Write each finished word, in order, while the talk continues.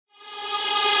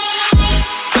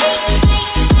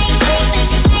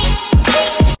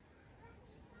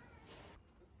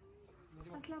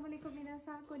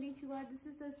Minasan konnichiwa, this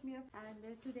is Asmia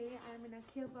and today I'm in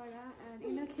Akhilbara, and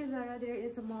in Akhilbara there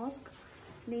is a mosque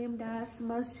named as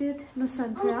MASJID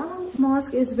NUSANTARA.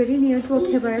 Mosque is very near to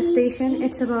Akhilbara station.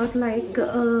 It's about like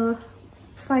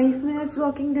 5 minutes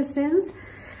walking distance,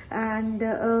 and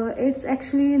it's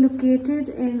actually located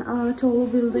in a tall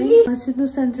building. MASJID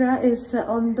NUSANTARA is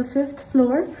on the 5th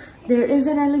floor. There is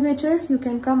an elevator. You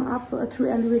can come up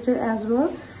through elevator as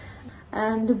well.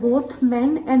 And both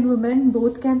men and women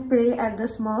both can pray at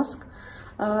this mosque.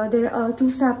 There are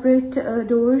 2 separate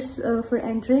doors for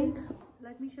entering.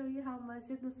 Let me show you how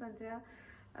MASJID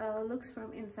NUSANTARA looks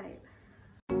from inside.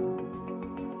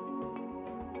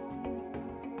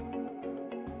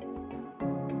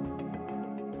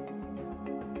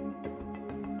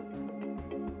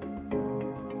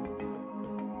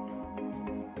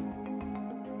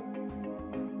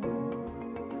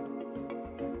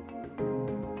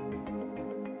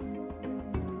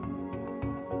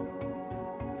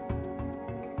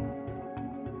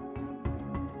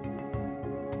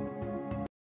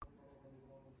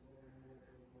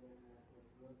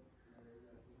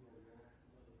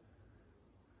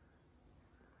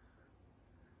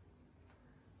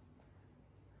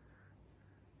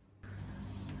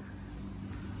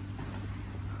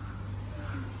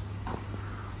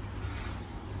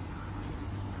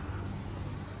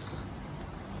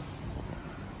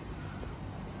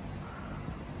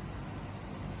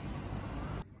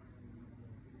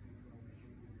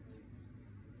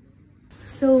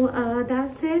 So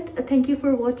that's it. Thank you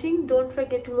for watching. Don't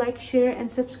forget to like, share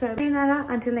and subscribe.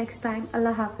 Until next time,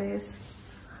 Allah Hafiz.